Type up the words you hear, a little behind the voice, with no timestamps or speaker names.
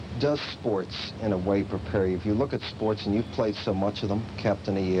does sports, in a way, prepare you? If you look at sports, and you've played so much of them,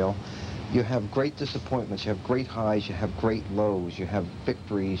 captain of Yale, you have great disappointments, you have great highs, you have great lows, you have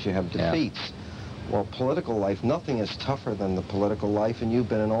victories, you have defeats. Yeah. Well, political life, nothing is tougher than the political life, and you've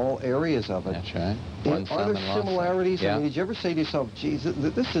been in all areas of it. That's right. Are there similarities? Yeah. I mean, did you ever say to yourself, geez,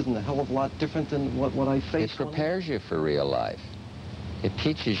 this isn't a hell of a lot different than what I faced? It prepares you for real life. It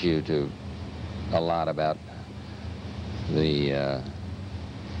teaches you a lot about the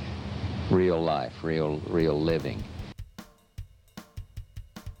real life, real living.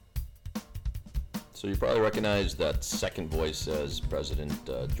 So you probably recognize that second voice as President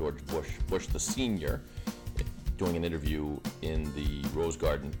George Bush the Senior, doing an interview in the Rose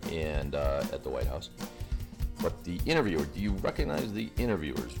Garden and at the White House. But the interviewer, do you recognize the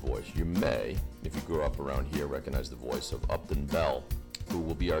interviewer's voice? You may, if you grew up around here, recognize the voice of Upton Bell, who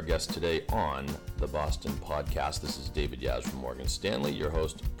will be our guest today on the Boston Podcast. This is David Yaz from Morgan Stanley, your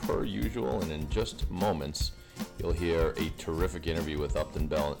host per usual, and in just moments, you'll hear a terrific interview with Upton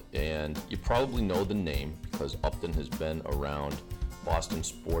Bell, and you probably know the name because Upton has been around Boston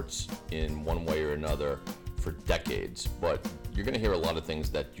sports in one way or another for decades, but you're going to hear a lot of things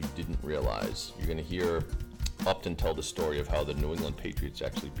that you didn't realize. You're going to hear Upton tell the story of how the New England Patriots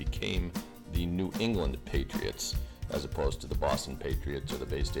actually became the New England Patriots as opposed to the Boston Patriots or the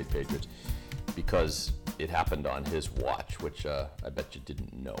Bay State Patriots, because it happened on his watch, which I bet you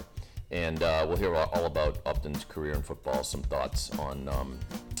didn't know. And we'll hear all about Upton's career in football, some thoughts on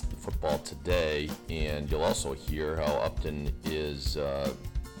football today, and you'll also hear how Upton is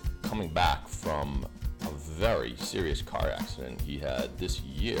coming back from a very serious car accident he had this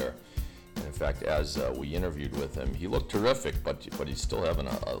year. And in fact, as we interviewed with him, he looked terrific, but he's still having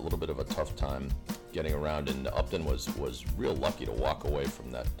a little bit of a tough time getting around. And Upton was real lucky to walk away from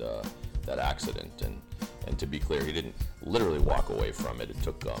that accident. And to be clear, he didn't literally walk away from it. It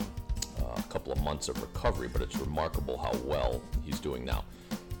took a couple of months of recovery, but it's remarkable how well he's doing now.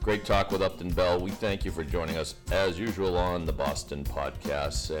 Great talk with Upton Bell. We thank you for joining us as usual on the Boston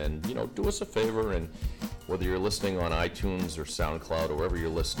Podcast. And do us a favor, and whether you're listening on iTunes or SoundCloud or wherever you're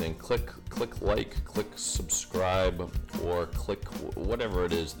listening, click like, click subscribe, or click whatever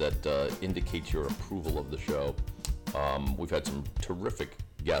it is that indicates your approval of the show. We've had some terrific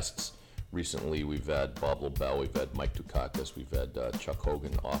guests recently. We've had Bob Lobel, we've had Mike Dukakis, we've had Chuck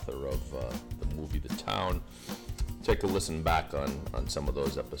Hogan, author of the movie The Town. Take a listen back on some of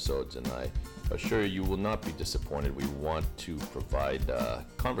those episodes, and I assure you will not be disappointed. We want to provide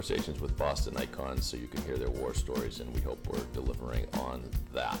conversations with Boston icons so you can hear their war stories, and we hope we're delivering on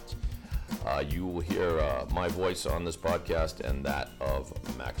that. You will hear my voice on this podcast and that of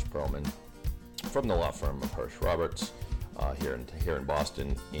Max Perlman from the law firm of Hirsch Roberts here in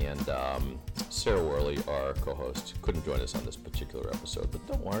Boston, and Sarah Worley, our co-host, couldn't join us on this particular episode, but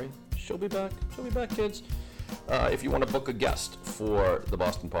don't worry, she'll be back, kids. If you want to book a guest for the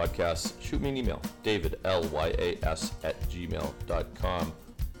Boston Podcast, shoot me an email, davidlyas@gmail.com,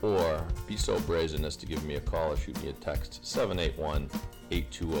 or be so brazen as to give me a call or shoot me a text,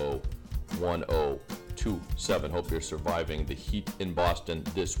 781-820-1027. Hope you're surviving the heat in Boston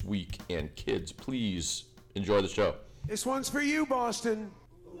this week, and kids, please enjoy the show. This one's for you, Boston.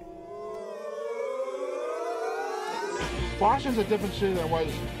 Boston's a different city than it was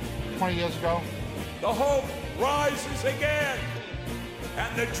 20 years ago. The hope rises again,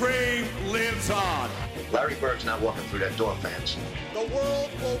 and the dream lives on. Larry Bird's not walking through that door, fans. The world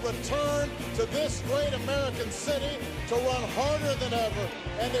will return to this great American city to run harder than ever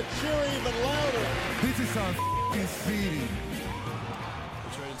and to cheer even louder. This is our city.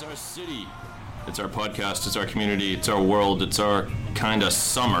 That's right, it's our city. It's our podcast, it's our community, it's our world, it's our kind of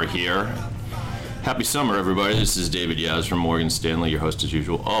summer here. Happy summer, everybody. This is David Yaz from Morgan Stanley, your host as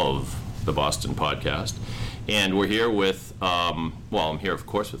usual of the Boston Podcast. And we're here with, I'm here, of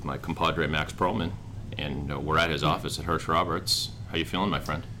course, with my compadre, Max Perlman, and we're at his office at Hirsch Roberts. How you feeling, my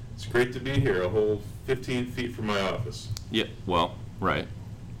friend? It's great to be here, a whole 15 feet from my office. Yeah, well, right.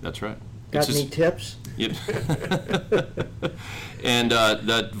 That's right. Got any tips? Yep. And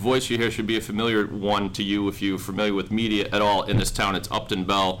that voice you hear should be a familiar one to you if you're familiar with media at all in this town. It's Upton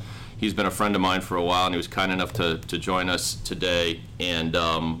Bell. He's been a friend of mine for a while, and he was kind enough to join us today. And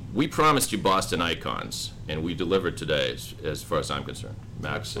we promised you Boston icons, and we delivered today, as far as I'm concerned.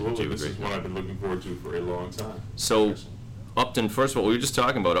 Max, do you agree? This is one I've been looking forward to for a long time. So, Upton, first of all, we were just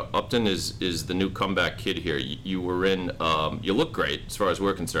talking about Upton is the new comeback kid here. You were in, you look great as far as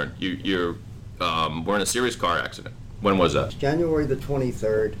we're concerned. You're were in a serious car accident. When was that? January the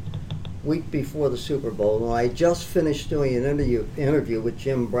 23rd, week before the Super Bowl, and I just finished doing an interview with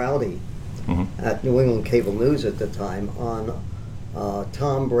Jim Browdy at New England Cable News at the time on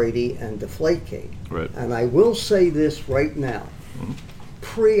Tom Brady and Deflategate. Right. And I will say this right now,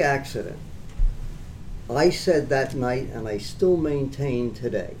 pre-accident, I said that night, and I still maintain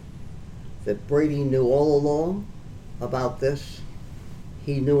today, that Brady knew all along about this.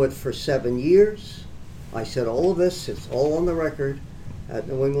 He knew it for 7 years. I said all of this, it's all on the record at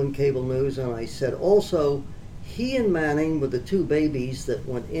New England Cable News, and I said also, he and Manning were the two babies that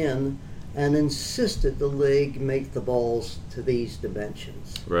went in and insisted the league make the balls to these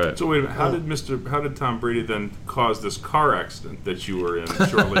dimensions. Right. So wait a minute, how did Tom Brady then cause this car accident that you were in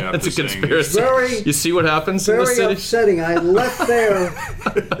shortly after? It's a saying conspiracy. You see what happens in the city? Very upsetting. I left there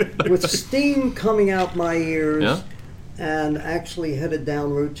with steam coming out my ears, and actually headed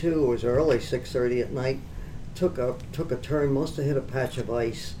down Route 2. It was early, 6:30 at night. Took a turn, must have hit a patch of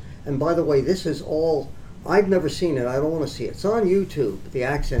ice. And by the way, this is all, I've never seen it. I don't want to see it. It's on YouTube, the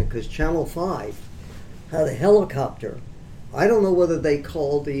accident, because Channel 5 had a helicopter. I don't know whether they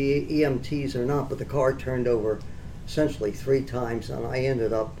called the EMTs or not, but the car turned over essentially 3 times, and I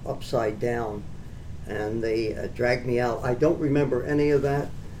ended up upside down. And they dragged me out. I don't remember any of that.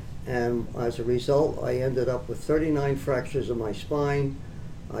 And as a result, I ended up with 39 fractures of my spine.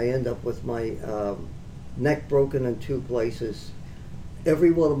 I ended up with my neck broken in 2 places.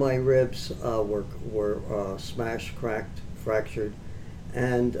 Every one of my ribs were smashed, cracked, fractured,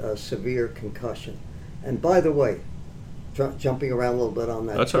 and severe concussion. And by the way, jumping around a little bit on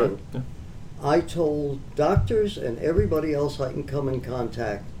that That's too, all right. Yeah. I told doctors and everybody else I can come in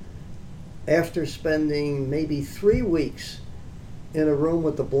contact, after spending maybe 3 weeks in a room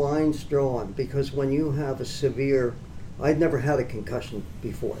with the blinds drawn, because when you have a severe, I'd never had a concussion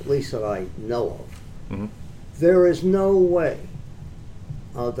before, at least that I know of. Mm-hmm. There is no way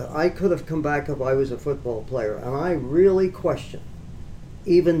that I could have come back if I was a football player, and I really question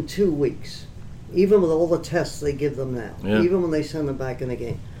even 2 weeks, even with all the tests they give them now, even when they send them back in the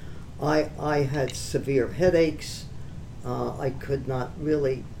game. I had severe headaches. I could not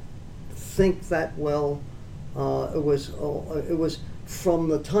really think that well. It was from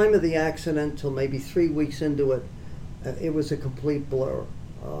the time of the accident till maybe 3 weeks into it. It was a complete blur.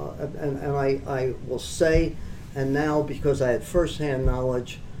 And I will say, and now because I had firsthand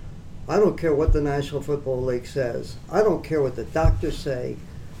knowledge, I don't care what the National Football League says. I don't care what the doctors say.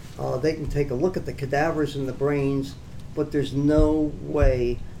 They can take a look at the cadavers and the brains, but there's no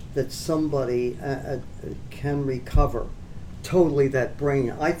way that somebody can recover totally that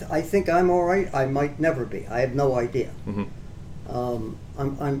brain. I think I'm all right. I might never be. I have no idea. Mm-hmm.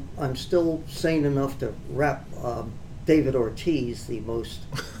 I'm still sane enough to rap David Ortiz, the most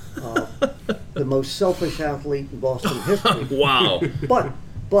selfish athlete in Boston history. Wow. But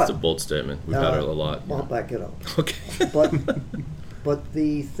that's a bold statement. We've had it a lot. I'll back it up. Okay. But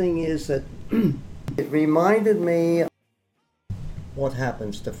the thing is that it reminded me what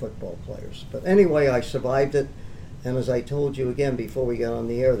happens to football players. But anyway, I survived it. And as I told you again before we got on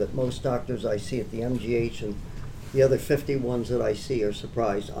the air, that most doctors I see at the MGH and the other 50 ones that I see are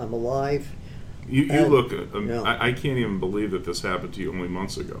surprised I'm alive. You look, I can't even believe that this happened to you only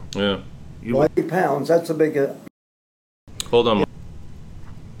months ago. Yeah. 20 pounds, that's a big... Hold on.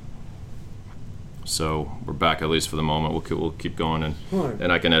 So we're back, at least for the moment. We'll keep going,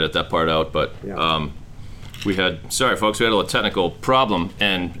 and I can edit that part out. But sorry folks, we had a little technical problem,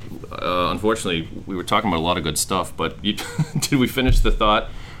 and unfortunately we were talking about a lot of good stuff, but did we finish the thought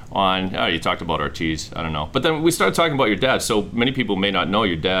on, you talked about Ortiz, I don't know. But then we started talking about your dad. So many people may not know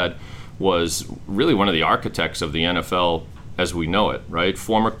your dad was really one of the architects of the NFL as we know it, right?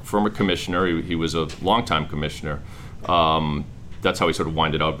 Former commissioner, he was a longtime commissioner. That's how he sort of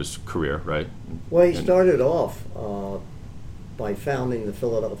winded up his career, right? Well, he started off by founding the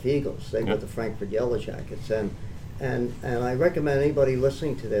Philadelphia Eagles. They were the Frankfurt Yellow Jackets, and I recommend anybody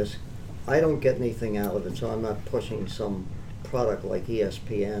listening to this. I don't get anything out of it, so I'm not pushing some product like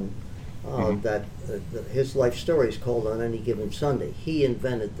ESPN. That his life story is called On Any Given Sunday. He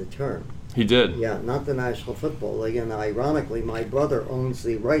invented the term. He did. Yeah, not the National Football League, and ironically, my brother owns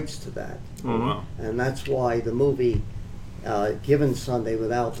the rights to that. Oh, wow. And that's why the movie Given Sunday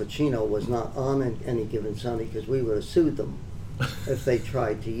with Al Pacino was not on Any Given Sunday, because we would have sued them if they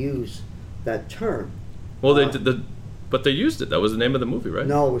tried to use that term. Well, but they used it. That was the name of the movie, right?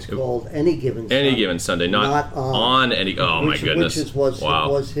 No, it was called Any Given Sunday. Any Given Sunday, not on any. Oh my goodness!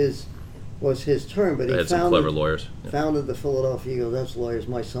 Was his term, but he had some clever lawyers. Founded the Philadelphia Eagles. That's lawyers.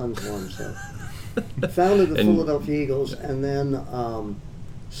 My son's one, so founded the Philadelphia Eagles, and then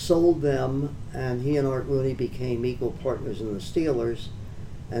sold them. And he and Art Rooney became equal partners in the Steelers,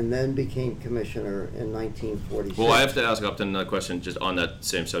 and then became commissioner in 1946. Well, I have to ask Upton another question just on that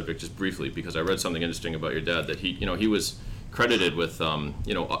same subject, just briefly, because I read something interesting about your dad, that he was credited with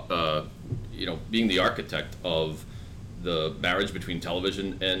being the architect of the marriage between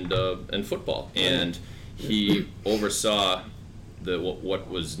television and football, and he oversaw what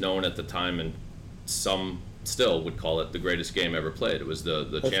was known at the time, and some still would call it the greatest game ever played. It was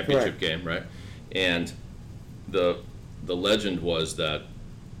the championship game, right? And the legend was that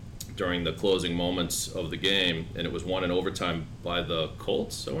during the closing moments of the game, and it was won in overtime by the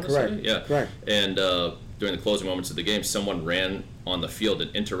Colts, I want to say. Yeah. Correct. And during the closing moments of the game, someone ran on the field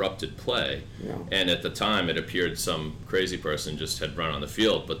and interrupted play. Yeah. And at the time, it appeared some crazy person just had run on the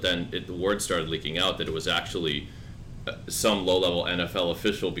field. But then the word started leaking out that it was actually some low-level NFL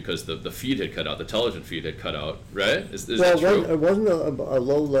official, because the feed had cut out, the television feed had cut out, right? Is that true? It wasn't a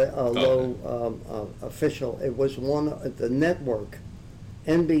low official. It was one at the network.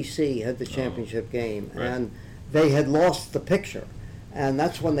 NBC had the championship game, right. and they had lost the picture. And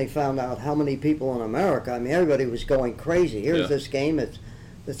that's when they found out how many people in America, I mean, everybody was going crazy. Here's this game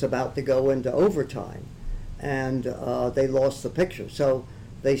that's about to go into overtime. And they lost the picture. So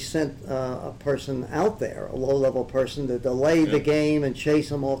they sent a person out there, a low-level person, to delay the game and chase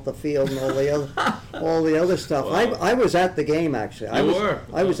them off the field and all the other stuff. Wow. I was at the game, actually.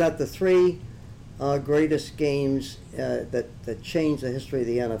 I was at the three greatest games that changed the history of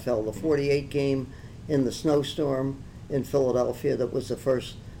the NFL. The 48 game in the snowstorm in Philadelphia, that was the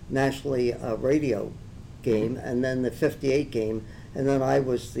first nationally radio game, and then the 58 game, and then I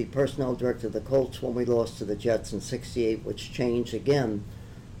was the personnel director of the Colts when we lost to the Jets in '68, which changed again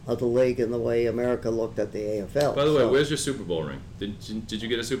the league and the way America looked at the AFL. By the way, where's your Super Bowl ring? Did you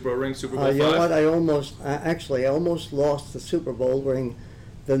get a Super Bowl ring? Super Bowl 5? You know what? I almost lost the Super Bowl ring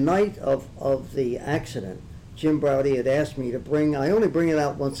the night of the accident. Jim Browdy had asked me to bring. I only bring it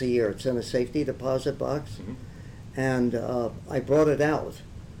out once a year. It's in a safety deposit box, and I brought it out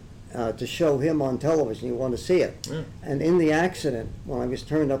to show him on television. He wanted to see it. Yeah. And in the accident, when I was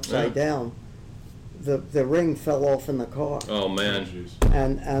turned upside down, the ring fell off in the car. Oh man!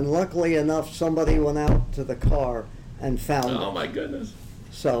 And luckily enough, somebody went out to the car and found it. Oh my goodness!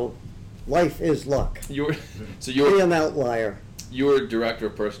 So, life is luck. You were Be an outlier. You were director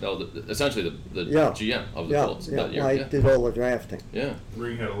of personnel, essentially the GM of the Colts. Yeah, I did all the drafting. Yeah.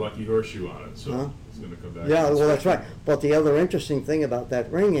 Ring had a lucky horseshoe on it, so it's going to come back. Yeah, well, that's right. But the other interesting thing about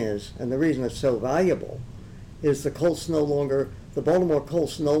that ring is, and the reason it's so valuable, is the Baltimore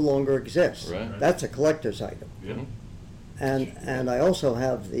Colts no longer exist. Right. That's a collector's item. Yeah. And I also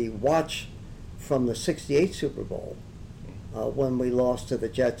have the watch from the '68 Super Bowl when we lost to the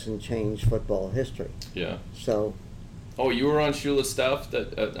Jets and changed football history. Yeah. So. Oh, you were on Shula's staff?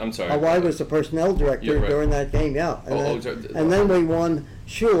 I'm sorry. Oh, I was the personnel director during that game, yeah. And then we won.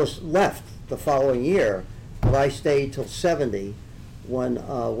 Shula left the following year, but I stayed till '70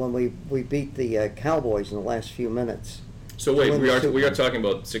 when we beat the Cowboys in the last few minutes. So wait, we are talking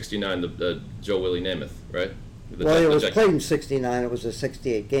about '69, the Joe Willie Namath, right? It was played in '69. It was a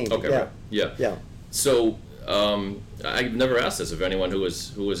 '68 game. Okay, right. Yeah. So I've never asked this of anyone who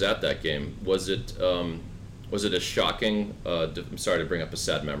was at that game. Was it a shocking? I'm sorry to bring up a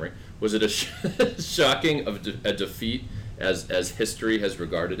sad memory. Was it a shocking of a defeat as history has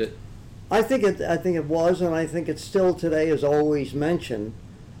regarded it? I think it was, and I think it still today is always mentioned.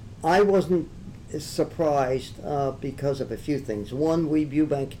 I wasn't surprised because of a few things. One, Weeb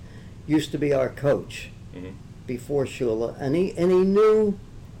Eubank used to be our coach before Shula, and he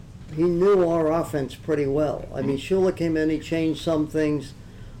knew our offense pretty well. I mean, Shula came in, he changed some things,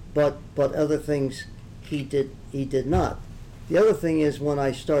 but other things he did not. The other thing is, when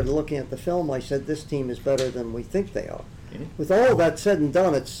I started looking at the film, I said, this team is better than we think they are. With all that said and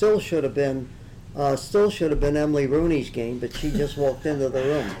done, it still should have been Emily Rooney's game, but she just walked into the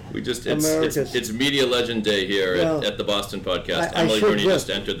room. It's Media Legend Day here at the Boston Podcast. Emily Rooney just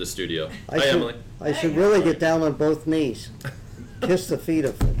entered the studio. Hi, Emily. I should really get down on both knees, kiss the feet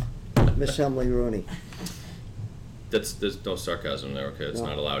of Miss Emily Rooney. There's no sarcasm there. Okay, it's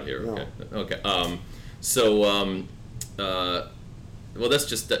not allowed here. No. Okay. Well, that's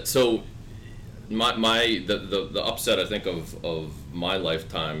just that. So, the upset I think of my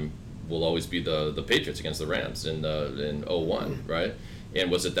lifetime will always be the Patriots against the Rams in 01, right? And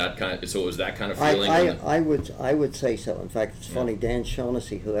was it that kind? So it was that kind of feeling. I would say so. In fact, it's funny. Dan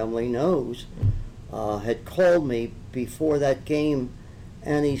Shaughnessy, who Emily knows, had called me before that game,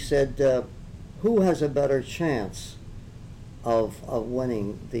 and he said, "Who has a better chance of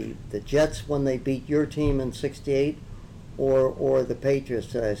winning, the Jets when they beat your team in '68, or the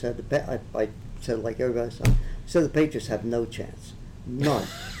Patriots?" I said, I said, like everybody said, the Patriots have no chance, none.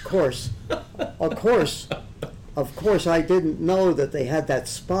 Of course, of course, I didn't know that they had that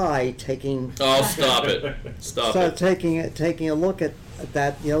spy taking. Oh, stop it! Stop it! Taking a look at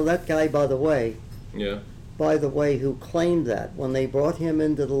that. You know, that guy, by the way. Yeah. By the way, who claimed that when they brought him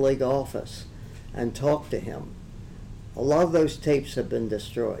into the league office and talked to him, a lot of those tapes have been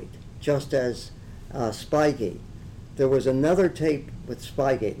destroyed, just as Spygate. There was another tape with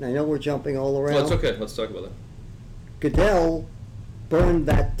Spygate, and I know we're jumping all around. Well, it's okay. Let's talk about that. Goodell burned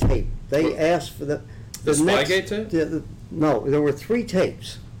that tape. They asked for the Spygate tape? No, there were 3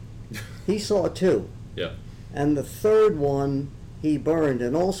 tapes. He saw 2. Yeah. And the third one he burned.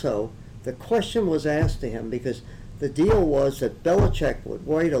 And also, the question was asked to him because the deal was that Belichick would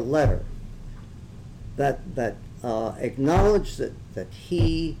write a letter that acknowledged that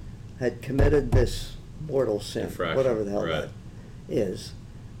he had committed this mortal sin, Infraction. whatever the hell that is,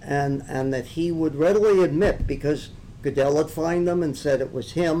 and that he would readily admit, because Goodell had fined them and said it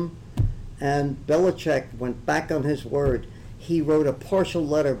was him, and Belichick went back on his word. He wrote a partial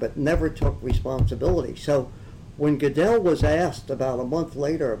letter but never took responsibility. So when Goodell was asked about a month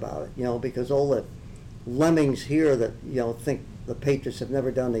later about it, because all the lemmings here that, think the Patriots have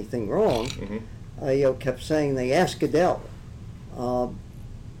never done anything wrong, kept saying, they asked Goodell,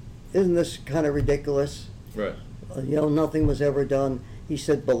 isn't this kind of ridiculous? Right. Nothing was ever done. He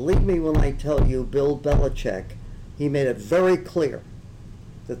said, believe me when I tell you, Bill Belichick, he made it very clear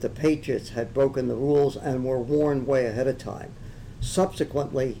that the Patriots had broken the rules and were warned way ahead of time.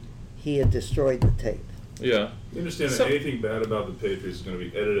 Subsequently, he had destroyed the tape. Yeah. You understand that anything bad about the Patriots is going to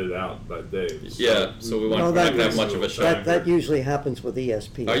be edited out by Dave. So we want not to have much of a show. That usually happens with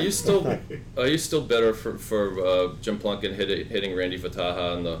ESPN. Are you still better for Jim Plunkett hitting Randy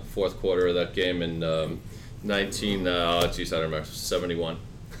Fataha in the fourth quarter of that game in 71?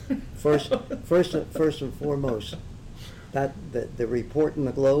 First and foremost, the report in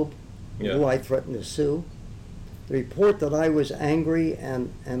the Globe, who I threatened to sue, the report that I was angry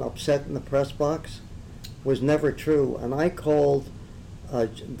and upset in the press box was never true, and I called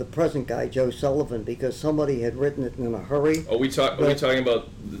the present guy, Joe Sullivan, because somebody had written it in a hurry. Are we talking about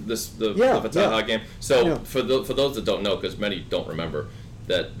the Fataha game? So for those that don't know, because many don't remember,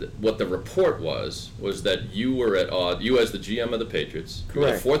 that what the report was that you were at odds. You as the GM of the Patriots, you were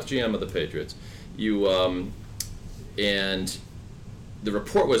the 4th GM of the Patriots. You and the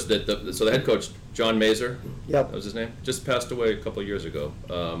report was that the head coach John Mazur, that was his name, just passed away a couple of years ago.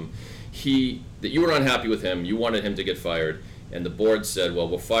 That you were unhappy with him, you wanted him to get fired, and the board said, well,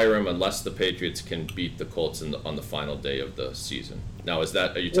 we'll fire him unless the Patriots can beat the Colts on the final day of the season. Now, are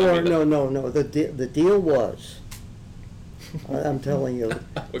you telling me that? No. The deal was, I'm telling you,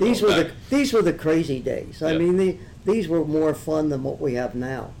 these were the crazy days. I mean, these were more fun than what we have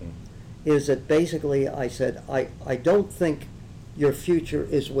now. Is that basically I said, I don't think your future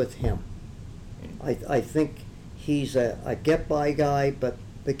is with him. I think he's a get-by guy, but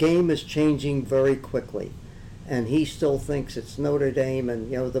the game is changing very quickly, and he still thinks it's Notre Dame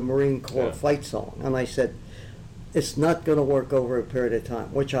and the Marine Corps fight song. And I said, it's not going to work over a period of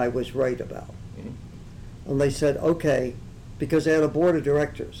time, which I was right about. And they said, okay, because they had a board of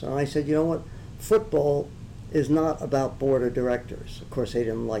directors. And I said, you know what, football is not about board of directors. Of course, they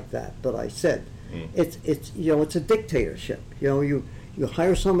didn't like that, but I said, it's a dictatorship. You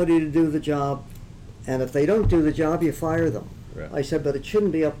hire somebody to do the job, and if they don't do the job, you fire them. Right. I said, but it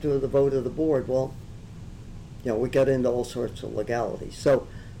shouldn't be up to the vote of the board. Well, we got into all sorts of legalities. So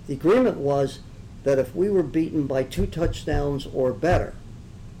the agreement was that if we were beaten by 2 touchdowns or better,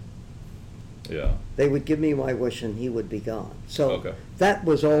 they would give me my wish and he would be gone. So that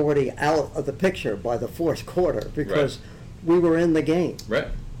was already out of the picture by the 4th quarter because we were in the game. Right.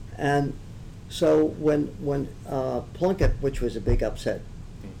 And so when Plunkett, which was a big upset,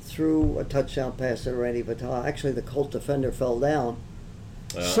 threw a touchdown pass to Randy Fataha. Actually, the Colt defender fell down.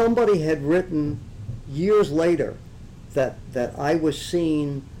 Somebody had written years later that I was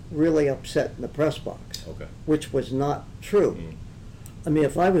seen really upset in the press box, which was not true. I mean,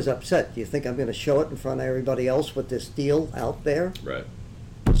 if I was upset, do you think I'm going to show it in front of everybody else with this deal out there? Right.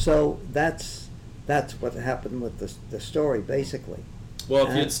 So that's what happened with the story, basically. Well,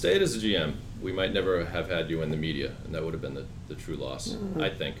 if you had stayed as a GM, we might never have had you in the media, and that would have been the true loss, I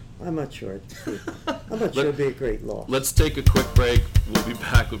think. I'm not sure. I'm not sure it'd be a great loss. Let's take a quick break. We'll be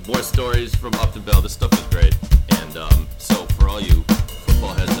back with more stories from Upton. This stuff is great. And so for all you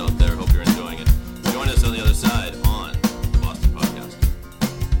football heads out there, hope you're enjoying it. Join us on the other side on the Boston Podcast.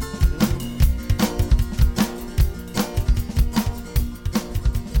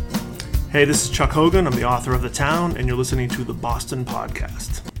 Hey, this is Chuck Hogan. I'm the author of The Town, and you're listening to the Boston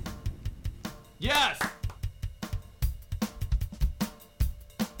Podcast. Yes!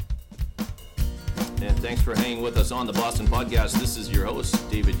 And Thanks for hanging with us on the Boston Podcast. This is your host,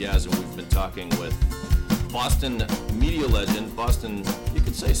 David Yaz, and we've been talking with Boston media legend, Boston, you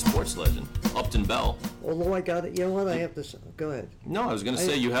could say sports legend, Upton Bell. Although I got it, you know what, I have to, go ahead. No, I was going to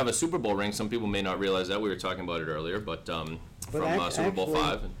say you have a Super Bowl ring. Some people may not realize that. We were talking about it earlier, but from Super Bowl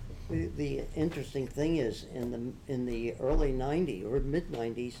actually, V. The interesting thing is, in the early 90s or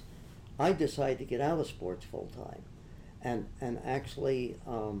mid-90s, I decided to get out of sports full-time and actually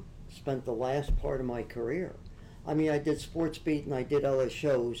spent the last part of my career. I mean, I did Sports Beat and I did other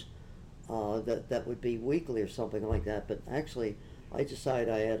shows that would be weekly or something like that, but actually I decided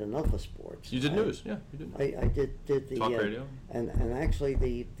I had enough of sports. You did news, yeah, you did news. I did the talk radio. And actually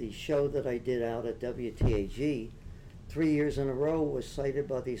the show that I did out at WTAG 3 years in a row was cited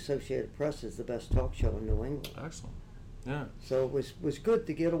by the Associated Press as the best talk show in New England. Excellent. Yeah. So it was good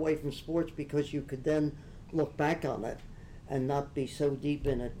to get away from sports because you could then look back on it and not be so deep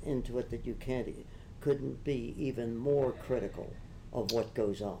into it that you couldn't be even more critical of what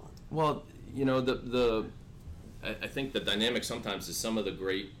goes on. Well, you know, I think the dynamic sometimes is some of the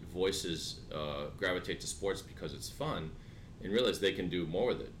great voices gravitate to sports because it's fun, and realize they can do more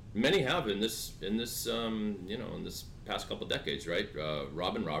with it. Many have in this in this past couple decades, right?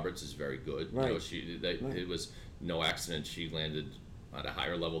 Robin Roberts is very good. Right. You know, it was no accident she landed at a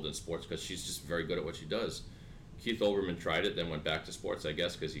higher level than sports because she's just very good at what she does. Keith Olbermann tried it, then went back to sports, I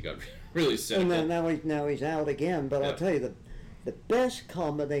guess, because he got really cynical. And now he's out again. But I'll tell you, the best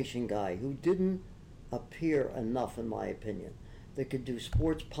combination guy who didn't appear enough, in my opinion, that could do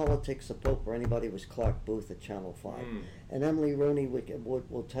sports, politics, the Pope, or anybody was Clark Booth at Channel 5. And Emily Rooney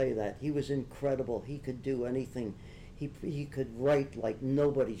will tell you that. He was incredible. He could do anything. He could write like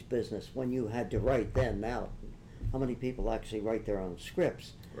nobody's business when you had to write then. Now, how many people actually write their own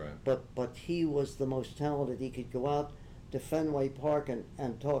scripts? Right. But he was the most talented. He could go out to Fenway Park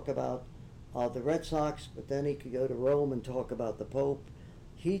and talk about the Red Sox, but then he could go to Rome and talk about the Pope.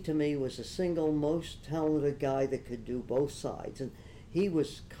 He, to me, was the single most talented guy that could do both sides. And he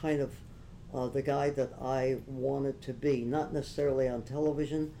was kind of the guy that I wanted to be, not necessarily on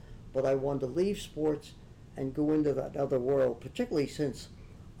television, but I wanted to leave sports and go into that other world, particularly since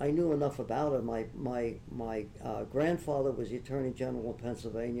I knew enough about it. My grandfather was the Attorney General of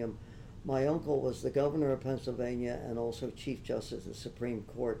Pennsylvania. My uncle was the Governor of Pennsylvania and also Chief Justice of the Supreme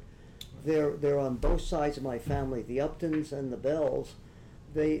Court. They're on both sides of my family. The Uptons and the Bells,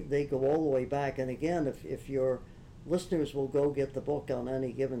 they go all the way back. And again, if your listeners will go get the book On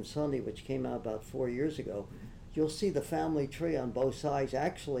Any Given Sunday, which came out about 4 years ago, you'll see the family tree on both sides.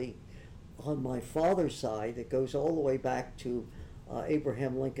 Actually, on my father's side, it goes all the way back to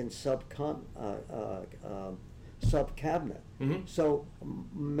Abraham Lincoln's sub-cabinet. Mm-hmm. So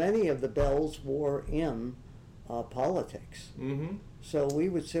many of the Bells were in politics. Mm-hmm. So we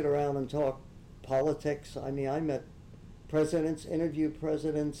would sit around and talk politics. I mean, I met presidents, interviewed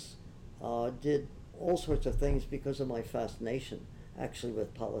presidents, did all sorts of things because of my fascination, actually,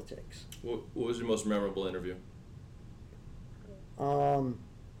 with politics. What was your most memorable interview? I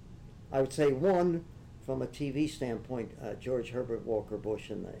would say one, from a TV standpoint, George Herbert Walker Bush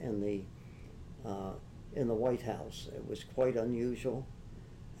in the White House. It was quite unusual,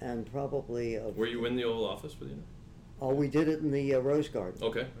 and probably. Were you in the Oval Office for the interview? Oh, we did it in the Rose Garden.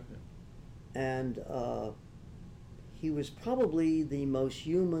 Okay. And he was probably the most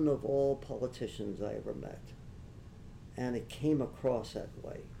human of all politicians I ever met, and it came across that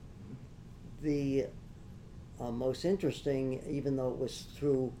way. The most interesting, even though it was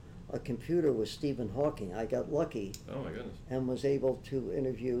through a computer, was Stephen Hawking. I got lucky. Oh my goodness. And was able to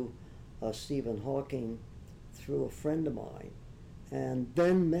interview Stephen Hawking through a friend of mine, and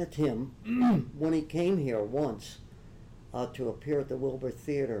then met him when he came here once to appear at the Wilbur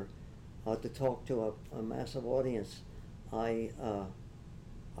Theater to talk to a massive audience. I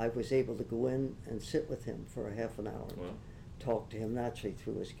was able to go in and sit with him for a half an hour and talk to him naturally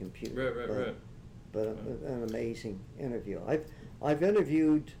through his computer. Right. But an amazing interview. I've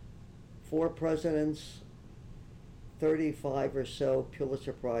interviewed 4 presidents, 35 or so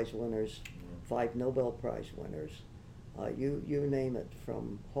Pulitzer Prize winners, 5 Nobel Prize winners. You name it,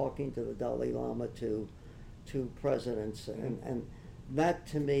 from Hawking to the Dalai Lama to presidents, and that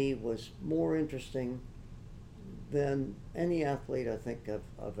to me was more interesting than any athlete I think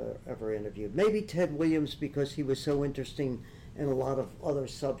I've ever interviewed. Maybe Ted Williams, because he was so interesting in a lot of other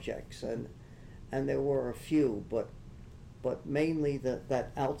subjects, and there were a few, but mainly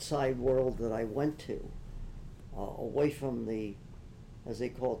that outside world that I went to, away from the, as they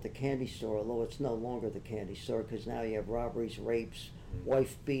call it, the candy store, although it's no longer the candy store because now you have robberies, rapes,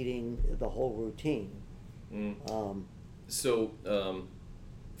 wife beating, the whole routine. So,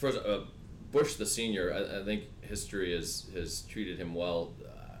 first, Bush the senior, I think history has treated him well.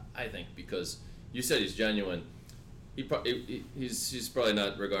 I think because you said he's genuine. He's probably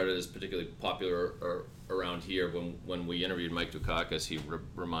not regarded as particularly popular around here. When we interviewed Mike Dukakis, he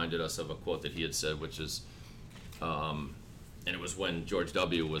reminded us of a quote that he had said, which is, and it was when George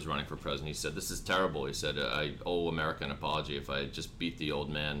W. was running for president. He said, "This is terrible." He said, "I owe America an apology. If I just beat the old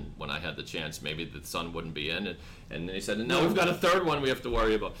man when I had the chance, maybe the son wouldn't be in." And then he said, "Now we've got a third one we have to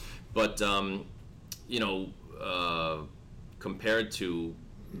worry about." But compared to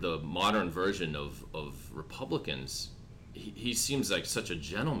the modern version of Republicans, he seems like such a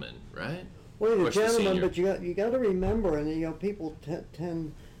gentleman, right? Well, he's a gentleman, but you got to remember, and tpeople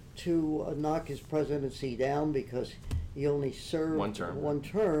tend to knock his presidency down because he only served one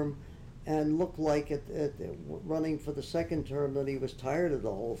term, and looked like at running for the second term that he was tired of the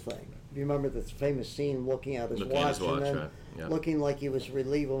whole thing. You remember the famous scene looking at his watch and then looking like he was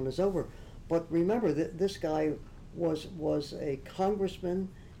relieved when it was over. But remember, this guy was a congressman.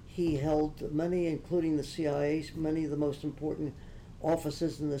 He held many, including the CIA, many of the most important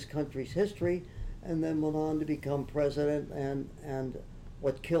offices in this country's history, and then went on to become president. And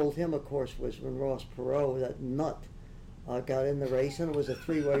what killed him, of course, was when Ross Perot, that nut, got in the race, and it was a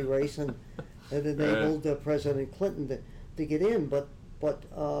three-way race, and it enabled President Clinton to get in. But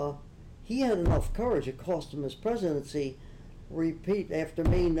he had enough courage. It cost him his presidency. Repeat after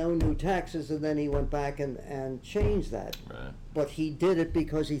me, no new taxes, and then he went back and changed that. Right. But he did it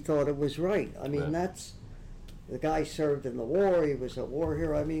because he thought it was right. I mean, that's, the guy served in the war. He was a war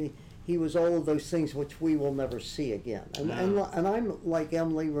hero. I mean, he was all of those things which we will never see again. And I'm like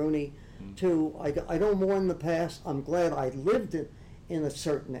Emily Rooney, too. I don't mourn the past. I'm glad I lived in a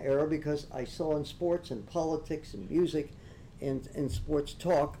certain era, because I saw in sports and politics and music and sports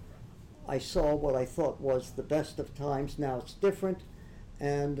talk, I saw what I thought was the best of times. Now it's different,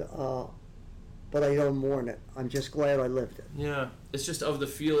 but I don't mourn it. I'm just glad I lived it. Yeah, it's just of the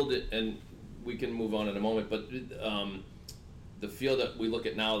field, and we can move on in a moment, but the field that we look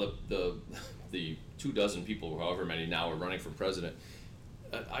at now, the 24 people, however many now are running for president,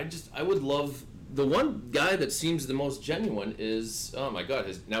 I would love, the one guy that seems the most genuine is, oh my God,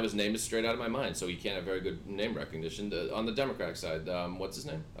 his name is straight out of my mind, so he can't have very good name recognition. On the Democratic side, what's his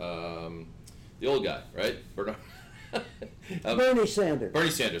name? The old guy, right? Bernie Sanders. Bernie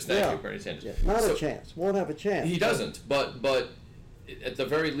Sanders, thank you, Bernie Sanders. Yeah, not a chance, won't have a chance. He doesn't, but at the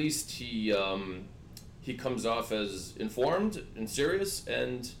very least, he comes off as informed and serious,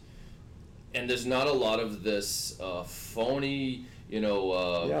 and there's not a lot of this phony,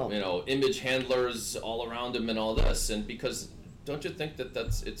 image handlers all around him and all this, and because don't you think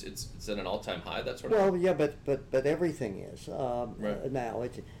that's it's at an all-time high, that sort of thing? Yeah, but everything is right now.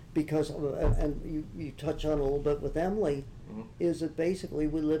 It's because and you touch on a little bit with Emily, is that basically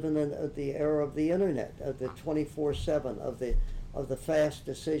we live in the era of the internet, of the 24/7, of the fast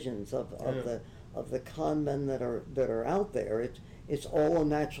decisions, of the con men that are out there. It's all a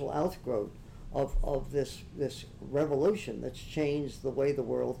natural outgrowth of this revolution that's changed the way the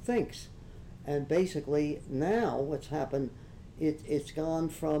world thinks. And basically now what's happened, it's gone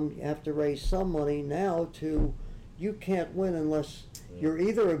from you have to raise some money now to you can't win unless you're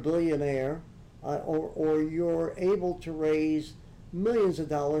either a billionaire or you're able to raise millions of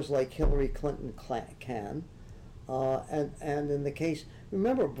dollars like Hillary Clinton can. And in the case,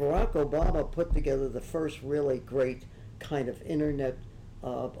 remember Barack Obama put together the first really great kind of internet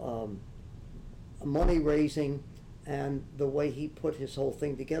money raising, and the way he put his whole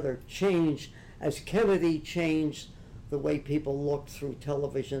thing together changed as Kennedy changed the way people looked through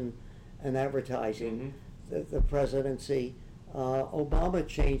television and advertising. The presidency, Obama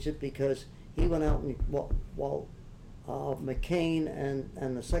changed it because he went out and while McCain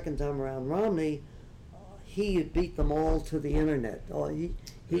and the second time around Romney, he had beat them all to the internet.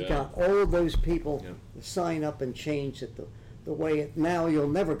 He got all of those people to sign up and change it the way now you'll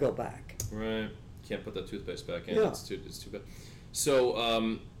never go back. Right. Can't put the toothpaste back in. Yeah. It's too bad. So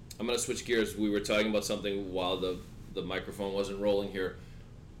I'm going to switch gears. We were talking about something while the microphone wasn't rolling here,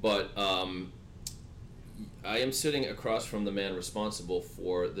 but I am sitting across from the man responsible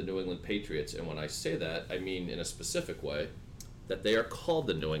for the New England Patriots, and when I say that, I mean in a specific way, that they are called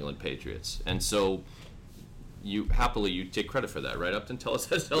the New England Patriots. And so you take credit for that, right, Upton? Tell us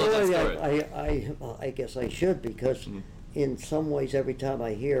that story. I guess I should, because in some ways every time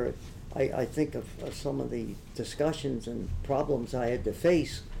I hear it, I think of some of the discussions and problems I had to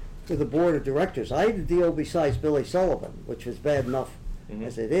face with the board of directors. I had to deal, besides Billy Sullivan, which was bad enough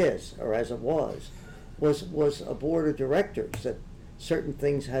as it is, or as it was a board of directors that certain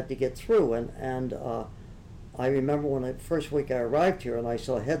things had to get through. And I remember when the first week I arrived here and I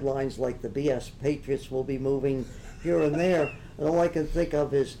saw headlines like the BS Patriots will be moving here and there, and all I can think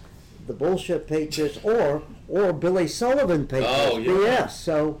of is the bullshit Patriots or Billy Sullivan Patriots. Oh, yeah. BS.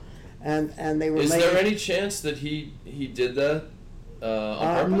 So, and they were. Is there any chance that he did that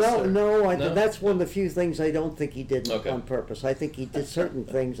on purpose? No. That's one of the few things I don't think he did on purpose. I think he did certain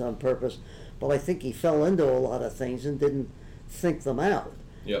things on purpose, but I think he fell into a lot of things and didn't think them out.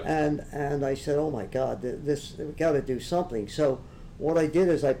 Yep. And I said, oh my God, we got to do something. So what I did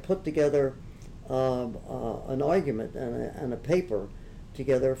is I put together an argument and a paper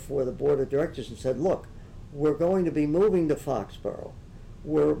together for the board of directors and said, look, we're going to be moving to Foxborough.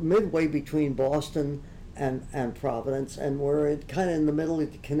 We're midway between Boston and Providence, and we're kind of in the middle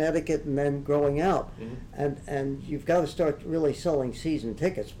of Connecticut and then growing out. And you've got to start really selling season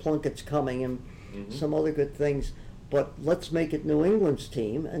tickets. Plunkett's coming and some other good things. But let's make it New England's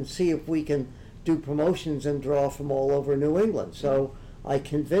team and see if we can do promotions and draw from all over New England. So I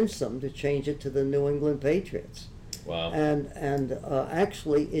convinced them to change it to the New England Patriots. Wow. And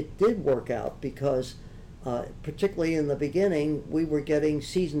actually it did work out because particularly in the beginning, we were getting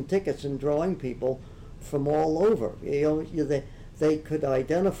season tickets and drawing people from all over. They could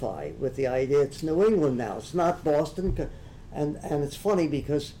identify with the idea it's New England now. It's not Boston. And it's funny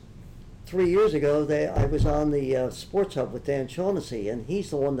because 3 years ago, I was on the Sports Hub with Dan Shaughnessy, and he's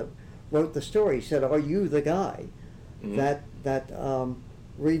the one that wrote the story. He said, "Are you the guy that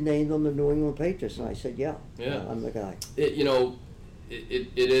renamed them the New England Patriots?" And I said, "Yeah, I'm the guy." It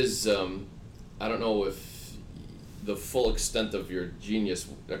is. I don't know if the full extent of your genius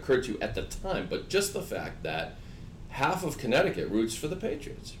occurred to you at the time, but just the fact that half of Connecticut roots for the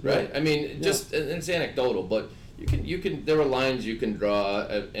Patriots, right? I mean, and it's anecdotal, but. You can. There are lines you can draw,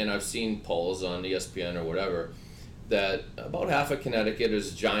 and I've seen polls on ESPN or whatever, that about half of Connecticut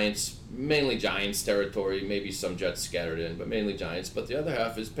is Giants, mainly Giants territory, maybe some Jets scattered in, but mainly Giants. But the other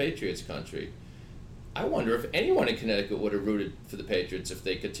half is Patriots country. I wonder if anyone in Connecticut would have rooted for the Patriots if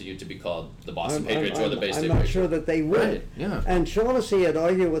they continued to be called the Boston Patriots or the Bay State Patriots. I'm not sure that they would. Right. Yeah. And Shaughnessy had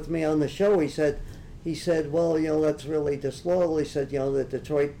argued with me on the show. He said, well, that's really disloyal. He said,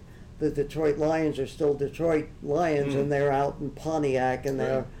 the Detroit Lions are still Detroit Lions, and they're out in Pontiac, and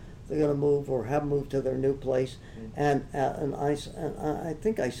they're going to move or have moved to their new place. And I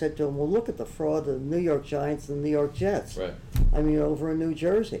think I said to him, well, look at the fraud of the New York Giants and the New York Jets. Right. I mean, over in New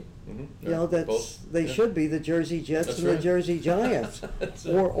Jersey. They should be the Jersey Jets and the Jersey Giants,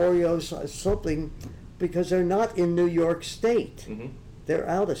 or something, because they're not in New York State. They're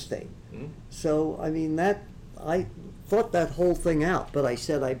out of state. So I mean I thought that whole thing out, but I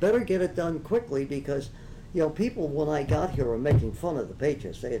said I better get it done quickly because, people when I got here were making fun of the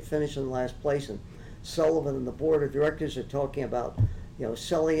Patriots. They had finished in last place, and Sullivan and the board of directors are talking about,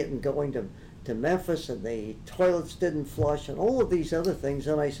 selling it and going to Memphis, and the toilets didn't flush, and all of these other things.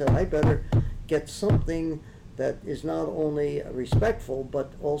 And I said I better get something that is not only respectful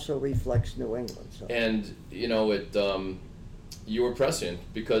but also reflects New England. So. And you were prescient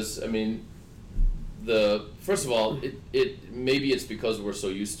because I mean. First of all, maybe it's because we're so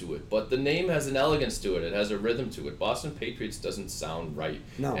used to it, but the name has an elegance to it. It has a rhythm to it. Boston Patriots doesn't sound right.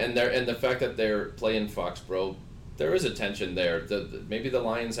 No. And the fact that they're playing Foxborough, there is a tension there. Maybe the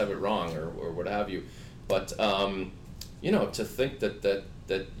Lions have it wrong or what have you, but to think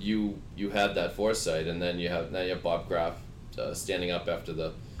that you had that foresight, and then you have Bob Kraft standing up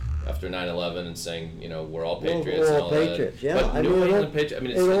after 9/11 and saying, we're all Patriots. We're and all all Patriots, that. yeah. But New England Patriots. I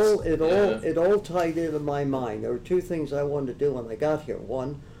mean, it all tied into my mind. There were two things I wanted to do when I got here.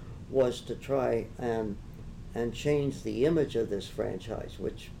 One was to try and change the image of this franchise,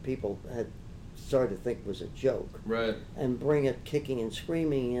 which people had started to think was a joke, right? And bring it kicking and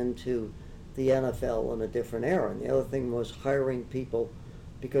screaming into the NFL in a different era. And the other thing was hiring people,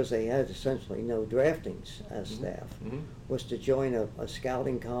 because they had essentially no drafting staff, was to join a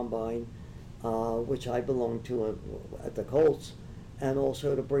scouting combine, which I belonged to at the Colts, and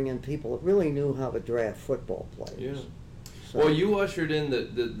also to bring in people that really knew how to draft football players. Yeah. So, well, you ushered in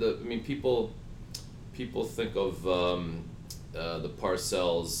I mean, people think of the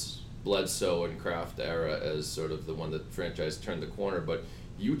Parcells, Bledsoe, and Kraft era as sort of the one that franchise turned the corner, but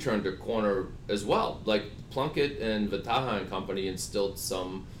you turned a corner as well. Like Plunkett and Vitaja and company instilled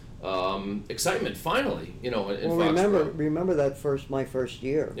some excitement finally, in Foxborough. Remember that my first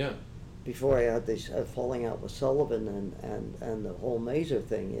year. Yeah. Before I had this falling out with Sullivan and the whole Mazer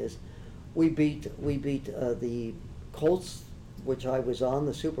thing is, we beat the Colts, which I was on,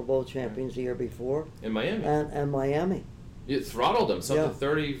 the Super Bowl champions the year before. In Miami. And Miami. You throttled him, something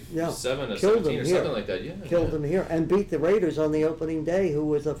 37 or 17 or something like that. Yeah, killed him here and beat the Raiders on the opening day, who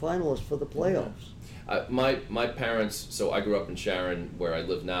was a finalist for the playoffs. My parents, so I grew up in Sharon, where I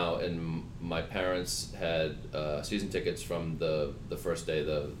live now, and my parents had season tickets from the first day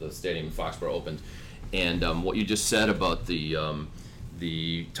the stadium in Foxborough opened. And what you just said about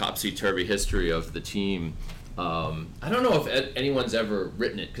the topsy-turvy history of the team, I don't know if anyone's ever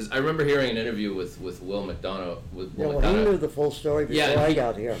written it, because I remember hearing an interview with Will McDonough. He knew the full story before I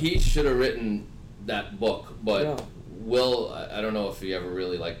got here. He should have written that book, but Will, I don't know if he ever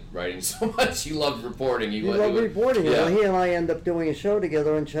really liked writing so much. He loved reporting. He loved reporting. Yeah. He and I end up doing a show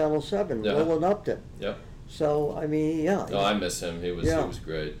together on Channel 7, Will and Upton. Yep. So, I mean, Oh, I miss him. He was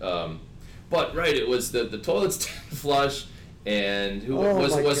great. But, right, it was the toilets didn't flush, and who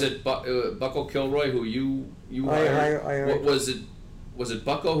was it Bucko Kilroy, who you hired? I hired. Was it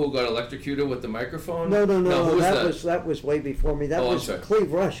Bucko who got electrocuted with the microphone? No. That was way before me. That was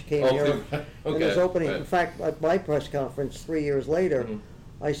Cleve Rush came here in his opening. Right. In fact, at my press conference 3 years later,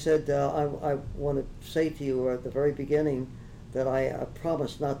 I said, I want to say to you at the very beginning that I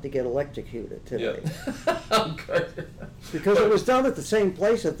promised not to get electrocuted today. Okay. Because it was done at the same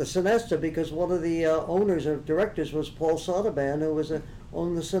place at the Sonesta, because one of the owners or directors was Paul Soderban, who was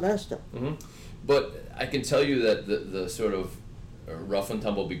owned the Sonesta. Mm-hmm. But I can tell you that the sort of rough and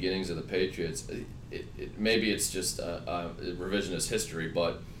tumble beginnings of the Patriots, maybe it's just revisionist history,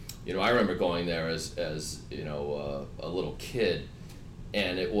 but I remember going there as a little kid,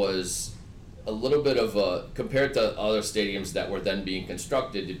 and it was a little bit of a, compared to other stadiums that were then being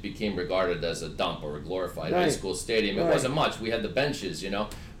constructed, it became regarded as a dump or a glorified high school stadium. It wasn't much. We had the benches,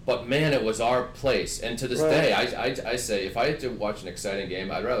 but man, it was our place. And to this day, I say, if I had to watch an exciting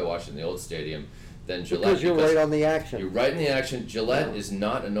game, I'd rather watch it in the old stadium than Gillette. Because you're right on the action. You're right in the action. Gillette is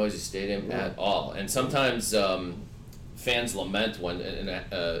not a noisy stadium at all. And sometimes fans lament when,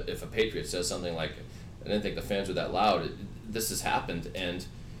 if a Patriot says something like, I didn't think the fans were that loud. This has happened, and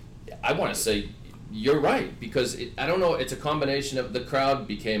I want to say you're right, because I don't know, it's a combination of the crowd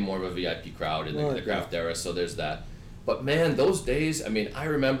became more of a VIP crowd in the Kraft era, so there's that. But man, those days, I mean, I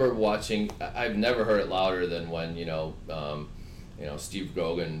remember watching, I've never heard it louder than when, Steve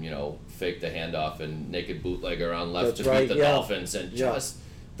Grogan, faked the handoff and naked bootlegger on left to beat the Dolphins, and just,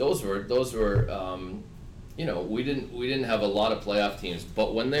 those were we didn't have a lot of playoff teams,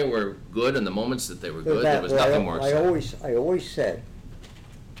 but when they were good and the moments that they were good, there was nothing more exciting. I always said,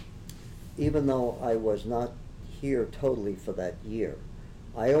 even though I was not here totally for that year,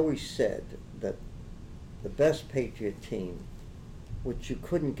 I always said that the best Patriot team, which you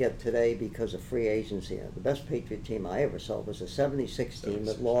couldn't get today because of free agency, the best Patriot team I ever saw was a 76 team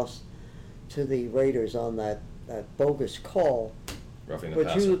that lost to the Raiders on that bogus call. Roughing the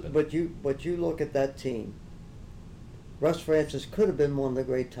passer. But you look at that team. Russ Francis could have been one of the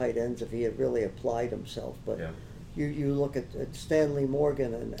great tight ends if he had really applied himself, but you look at Stanley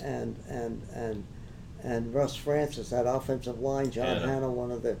Morgan and Russ Francis, that offensive line, John Hanna,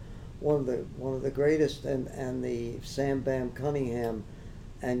 one of the greatest, and the Sam Bam Cunningham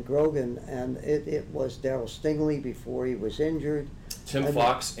and Grogan, and it was Darryl Stingley before he was injured. Tim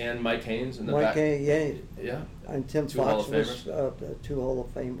Fox and Mike Haynes in the back. Yeah. And Tim Fox was 2 Hall of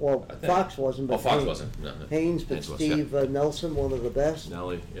Fame. Well, Fox wasn't, but Fox wasn't. No. Haynes, but Steve Nelson, one of the best.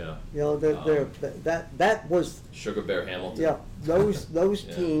 Nelly, yeah. That was Sugar Bear Hamilton. Yeah, those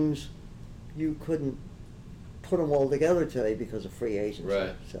teams, you couldn't put them all together today because of free agency.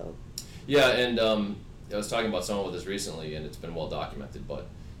 Right. So. Yeah, and I was talking about someone with this recently, and it's been well documented, but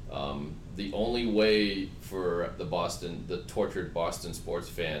the only way for the tortured Boston sports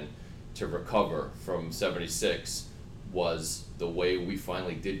fan to recover from '76 was the way we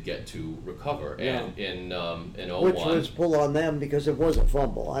finally did get to recover. And in 01, which was pull on them because it was a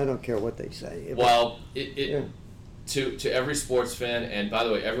fumble. I don't care what they say. To every sports fan, and by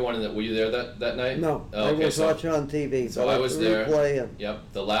the way, everyone were you there that night? No, I was watching on TV. So I was there. Yep,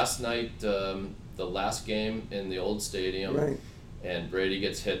 the last night, the last game in the old stadium. Right. And Brady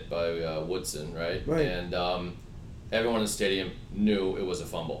gets hit by Woodson, right? And everyone in the stadium knew it was a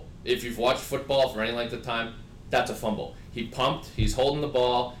fumble. If you've watched football for any length of time, that's a fumble. He pumped, he's holding the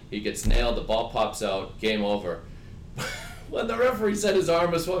ball, he gets nailed, the ball pops out, game over. When the referee said his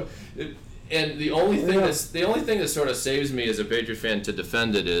arm was swung, and the only thing that sort of saves me as a Patriot fan to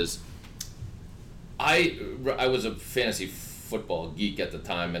defend it is, I was a fantasy football geek at the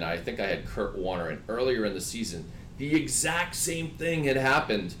time, and I think I had Kurt Warner, and earlier in the season, the exact same thing had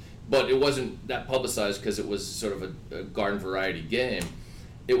happened, but it wasn't that publicized because it was sort of a garden variety game.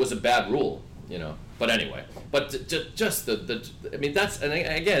 It was a bad rule, But anyway, just I mean, that's, and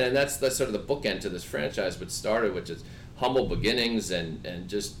again, and that's sort of the bookend to this franchise, which started, which is humble beginnings and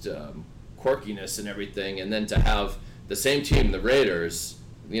just quirkiness and everything, and then to have the same team, the Raiders,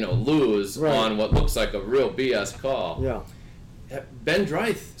 lose on what looks like a real BS call. Yeah. Ben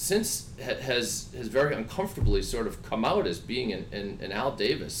Dreith since has very uncomfortably sort of come out as being an Al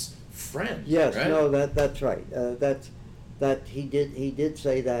Davis friend. Yes, right? no, that's right. That he did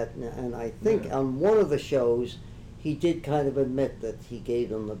say that, and I think on one of the shows he did kind of admit that he gave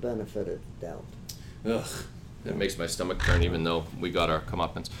them the benefit of the doubt. Ugh. That makes my stomach turn, even though we got our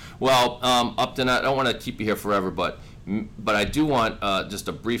comeuppance. Well, Upton, I don't want to keep you here forever, but I do want just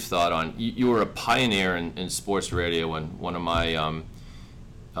a brief thought on you were a pioneer in sports radio, and one of my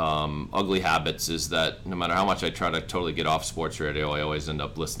ugly habits is that no matter how much I try to totally get off sports radio, I always end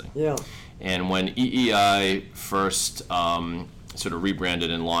up listening. Yeah. And when EEI first sort of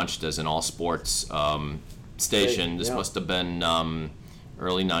rebranded and launched as an all sports station, this must have been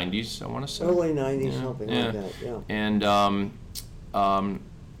early 90s, I want to say. Early 90s, something like that, yeah. And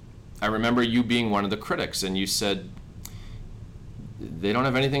I remember you being one of the critics, and you said they don't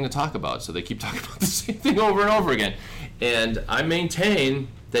have anything to talk about, so they keep talking about the same thing over and over again. And I maintain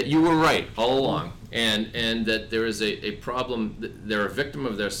that you were right all along, and that there is a problem. They're a victim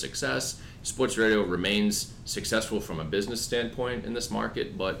of their success. Sports radio remains successful from a business standpoint in this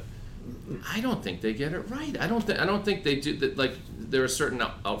market, but I don't think they get it right. I don't think they do that. Like, there are certain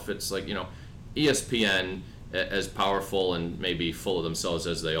outfits like ESPN, as powerful and maybe full of themselves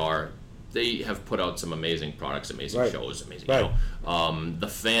as they are, they have put out some amazing products, amazing shows, amazing. The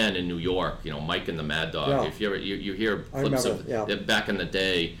Fan in New York, Mike and the Mad Dog. Yeah. If you hear clips of it back in the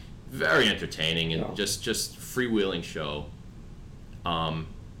day, very entertaining and just freewheeling show.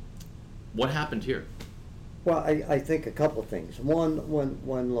 What happened here? Well, I think a couple things. One,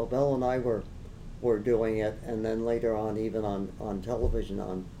 when Lobel and I were doing it, and then later on, even on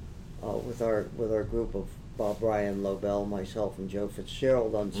television, with our group of Bob Bryan, Lobel, myself, and Joe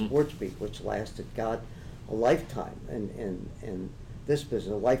Fitzgerald on Sports Beat, which lasted a lifetime. And this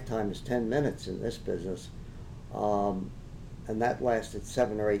business, a lifetime is 10 minutes in this business, and that lasted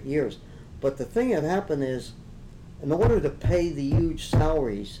 7 or 8 years. But the thing that happened is, in order to pay the huge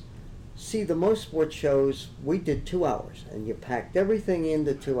salaries. See, the most sports shows, we did 2 hours, and you packed everything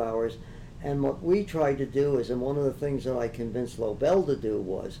into 2 hours. And what we tried to do is, and one of the things that I convinced Lobel to do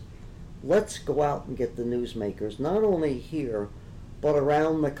was, let's go out and get the newsmakers, not only here, but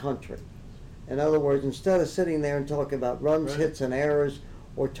around the country. In other words, instead of sitting there and talking about runs, hits, and errors,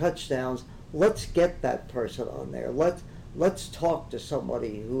 or touchdowns, let's get that person on there. Let's talk to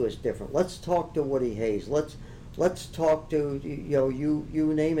somebody who is different. Let's talk to Woody Hayes. Let's talk to,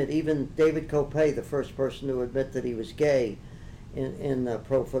 you name it, even David Copay, the first person to admit that he was gay in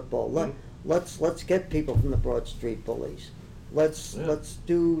pro football. Let's get people from the Broad Street Bullies. Let's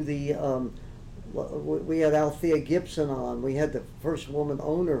do the, we had Althea Gibson on. We had the first woman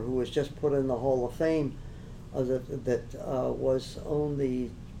owner who was just put in the Hall of Fame that was owned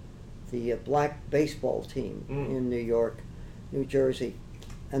the black baseball team in New York, New Jersey.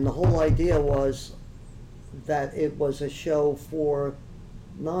 And the whole idea was that it was a show for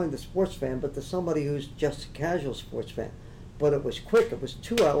not only the sports fan, but to somebody who's just a casual sports fan. But it was quick. It was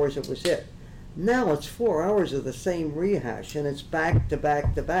 2 hours. It was it. Now it's 4 hours of the same rehash, and it's back to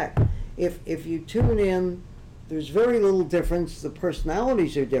back to back. If you tune in, there's very little difference. The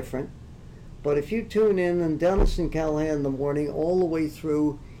personalities are different. But if you tune in, and Dennis and Callahan in the morning, all the way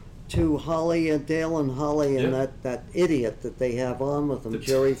through to Holly and Dale and Holly and that idiot that they have on with them,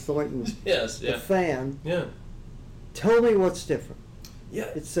 Jerry Thornton, the fan. Yeah. Tell me what's different. Yeah.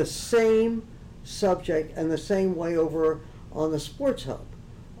 It's the same subject and the same way over on the Sports Hub.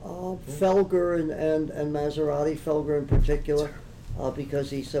 Felger and Maserati, Felger in particular, because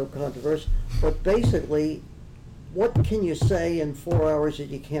he's so controversial. But basically, what can you say in 4 hours that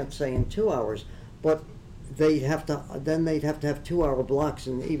you can't say in 2 hours? But they'd have to have 2 hour blocks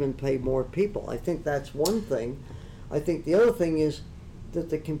and even pay more people. I think that's one thing. I think the other thing is that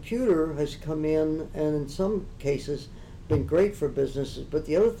the computer has come in and in some cases been great for businesses. But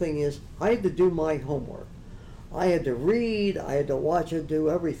the other thing is I had to do my homework. I had to read, I had to watch and do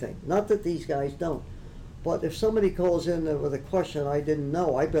everything. Not that these guys don't. But if somebody calls in with a question I didn't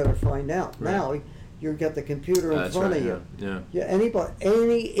know, I better find out. Right. Now you've got the computer in front of you. Yeah.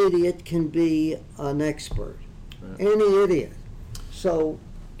 Any idiot can be an expert. Right. Any idiot. So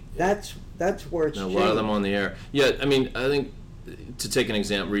that's where it's changed. A lot of them on the air. Yeah, I mean, I think to take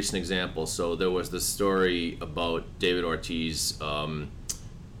an recent example, so there was this story about David Ortiz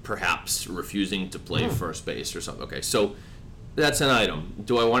perhaps refusing to play first base or something. Okay, so that's an item.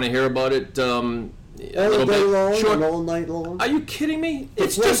 Do I want to hear about it a little day bit long short. and all night long. Are you kidding me?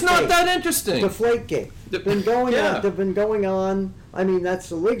 It's just not that interesting. Deflategate. They've been going on. I mean, that's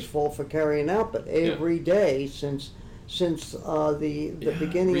the league's fault for carrying out, but every day since the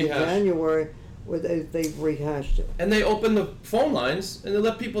beginning of January, they've rehashed it. And they open the phone lines and they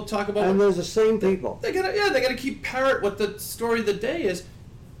let people talk about. And there's the same people. They gotta keep parrot what the story of the day is.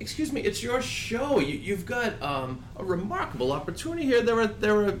 Excuse me, it's your show. You've got a remarkable opportunity here. There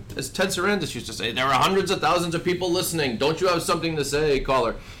were, as Ted Sarandis used to say, there are hundreds of thousands of people listening. Don't you have something to say,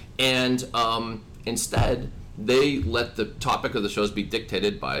 caller? And instead, they let the topic of the shows be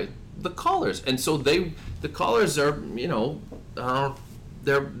dictated by the callers, and so the callers are,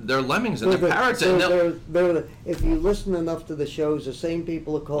 they're lemmings and they're parrots. If you listen enough to the shows, the same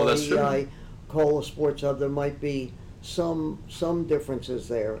people who call EI call the Sports Hub. There might be some differences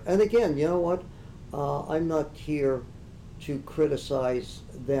there. And again, you know what? I'm not here to criticize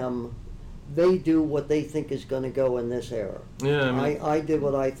them. They do what they think is going to go in this era. Yeah, I did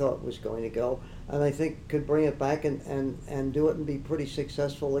what I thought was going to go, and I think could bring it back and do it and be pretty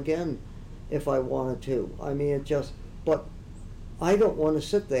successful again if I wanted to. I mean, but I don't want to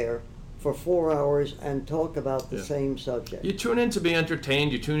sit there for 4 hours and talk about the same subject. You tune in to be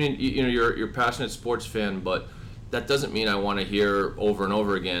entertained. You tune in. You're a passionate sports fan, but that doesn't mean I want to hear over and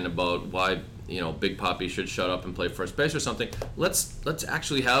over again about why Big Papi should shut up and play first base or something. Let's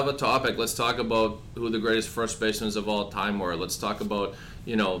actually have a topic. Let's talk about who the greatest first basemen of all time were. Let's talk about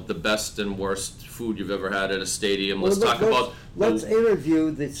the best and worst food you've ever had at a stadium. Let's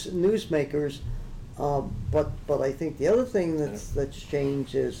interview the newsmakers. But I think the other thing that's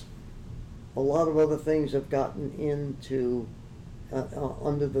changed is a lot of other things have gotten into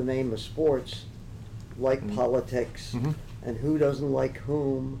under the name of sports, like politics, and who doesn't like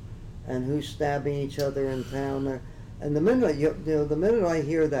whom, and who's stabbing each other in town. And the minute I hear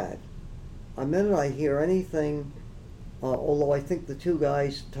that, the minute I hear anything, although I think the two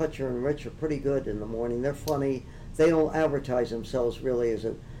guys, Toucher and Rich, are pretty good in the morning. They're funny. They don't advertise themselves really as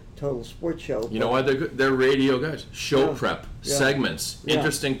a total sports show. You know why they're good? They're radio guys. Show prep, segments,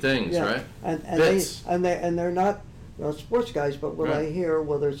 interesting things, right? And they're not sports guys, but when I hear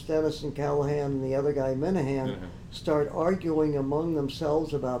whether it's Dennis and Callahan and the other guy Minahan start arguing among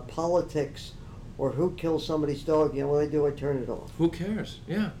themselves about politics or who kills somebody's dog, what I do? I turn it off. Who cares?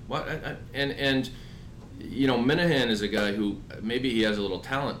 Yeah. And Minahan is a guy who maybe he has a little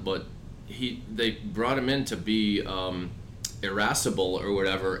talent, but they brought him in to be irascible or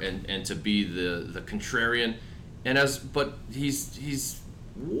whatever, and to be the contrarian, but he's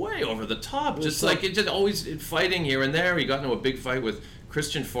way over the top, just always fighting here and there. He got into a big fight with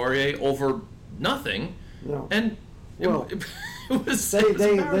Christian Fourier over nothing, and it was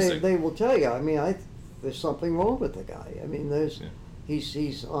embarrassing. They will tell you. I mean, there's something wrong with the guy. I mean,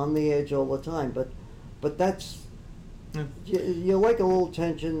 he's on the edge all the time, but that's you like a little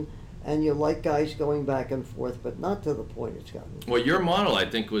tension. And you like guys going back and forth, but not to the point it's gotten. Well, your model, I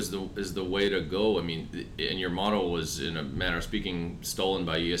think, is the way to go. I mean, and your model was, in a manner of speaking, stolen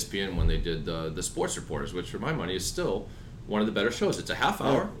by ESPN when they did the Sports Reporters, which, for my money, is still one of the better shows. It's a half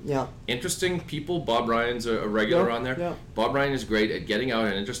hour. Yeah. Interesting people. Bob Ryan's a regular on there. Yeah. Bob Ryan is great at getting out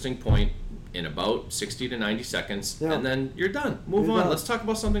an interesting point in about 60 to 90 seconds, and then you're done. Move on. Let's talk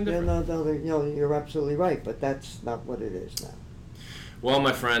about something different. No, you're absolutely right, but that's not what it is now. Well,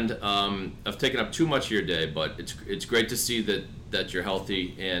 my friend, I've taken up too much of your day, but it's great to see that you're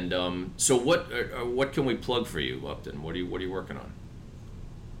healthy. And so, what can we plug for you, Upton? What are you working on?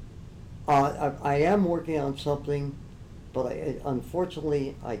 I am working on something, but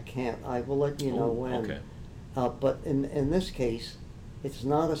unfortunately I can't. I will let you know when. Okay. But in this case, it's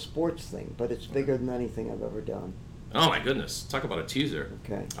not a sports thing, but it's bigger than anything I've ever done. Oh my goodness! Talk about a teaser.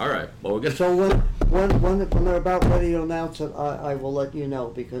 Okay. All right. Well, we're gonna. So when they're about ready to announce it, I will let you know,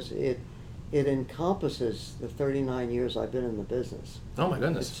 because it encompasses the 39 years I've been in the business. Oh my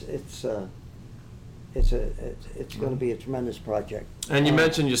goodness! It's going to be a tremendous project. And you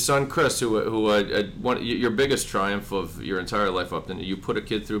mentioned your son Chris, who your biggest triumph of your entire life, Upton. You put a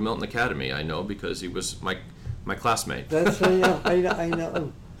kid through Milton Academy. I know, because he was my classmate. That's I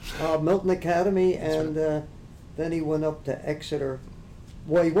know. Milton Academy, and. Then he went up to Exeter.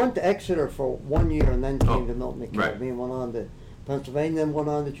 Well, he went to Exeter for 1 year and then came to Milton Academy and went on to Pennsylvania, then went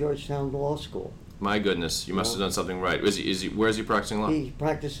on to Georgetown Law School. My goodness, you must have done something right. Is he? Where is he practicing law? He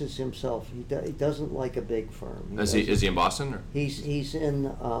practices himself. He doesn't like a big firm. Is he in Boston? Or? He's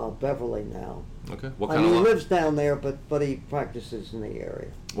in Beverly now. Okay. What kind of law? He lives down there, but he practices in the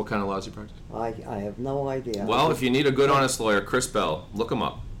area. What kind of law does he practice? I have no idea. Well, if you need a good, honest lawyer, Chris Bell, look him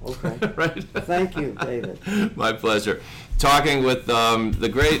up. Okay. Right? Thank you, David. My pleasure. Talking with the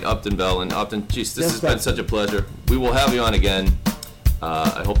great Upton Bell. And Upton, geez, this has been such a pleasure. We will have you on again.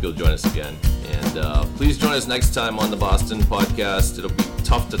 I hope you'll join us again. And please join us next time on the Boston Podcast. It'll be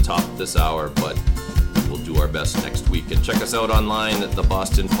tough to top this hour, but we'll do our best next week. And check us out online at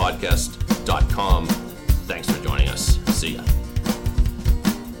thebostonpodcast.com. Thanks for joining us. See ya.